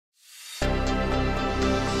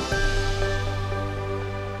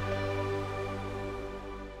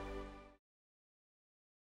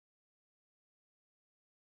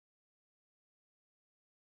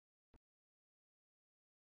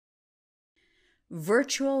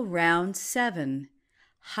Virtual Round 7,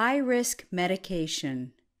 High-Risk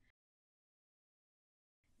Medication.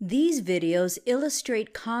 These videos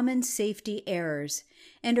illustrate common safety errors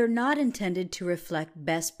and are not intended to reflect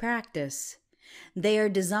best practice. They are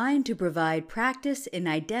designed to provide practice in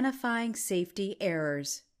identifying safety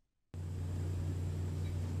errors.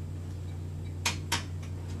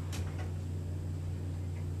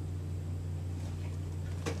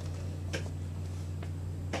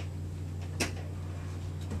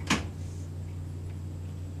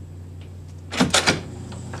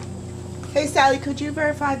 Hey Sally, could you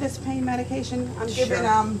verify this pain medication? I'm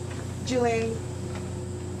giving Julian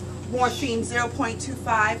morphine,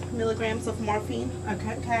 0.25 milligrams of morphine.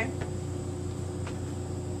 Okay.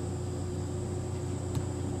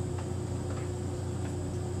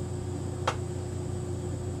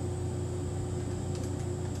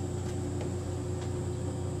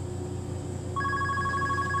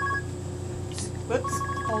 Whoops,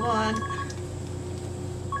 hold on.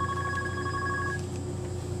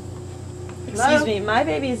 Excuse me, my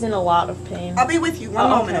baby's in a lot of pain. I'll be with you. One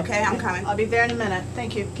moment, okay? I'm coming. I'll be there in a minute.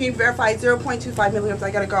 Thank you. Can you verify 0.25 milligrams?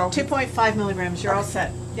 I gotta go. 2.5 milligrams. You're all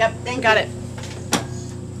set. Yep, Thank got you. it.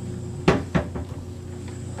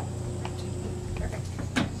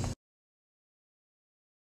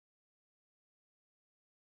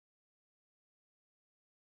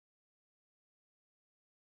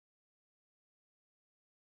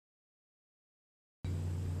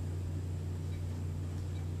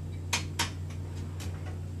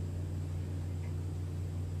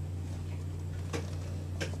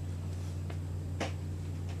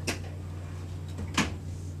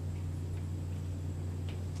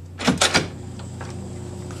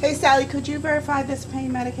 Hey Sally, could you verify this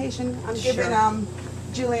pain medication? I'm giving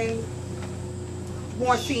Julian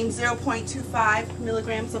morphine, 0.25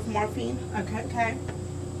 milligrams of morphine. Okay.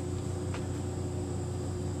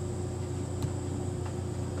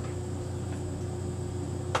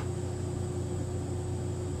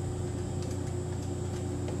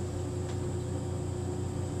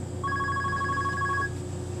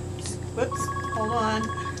 Whoops, hold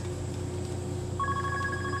on.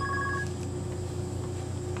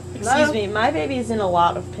 Excuse me, my baby's in a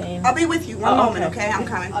lot of pain. I'll be with you. One moment, okay? I'm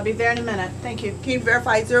coming. I'll be there in a minute. Thank you. Can you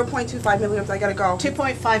verify 0.25 milligrams? I gotta go.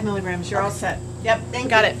 2.5 milligrams. You're all set. Yep,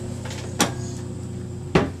 got it.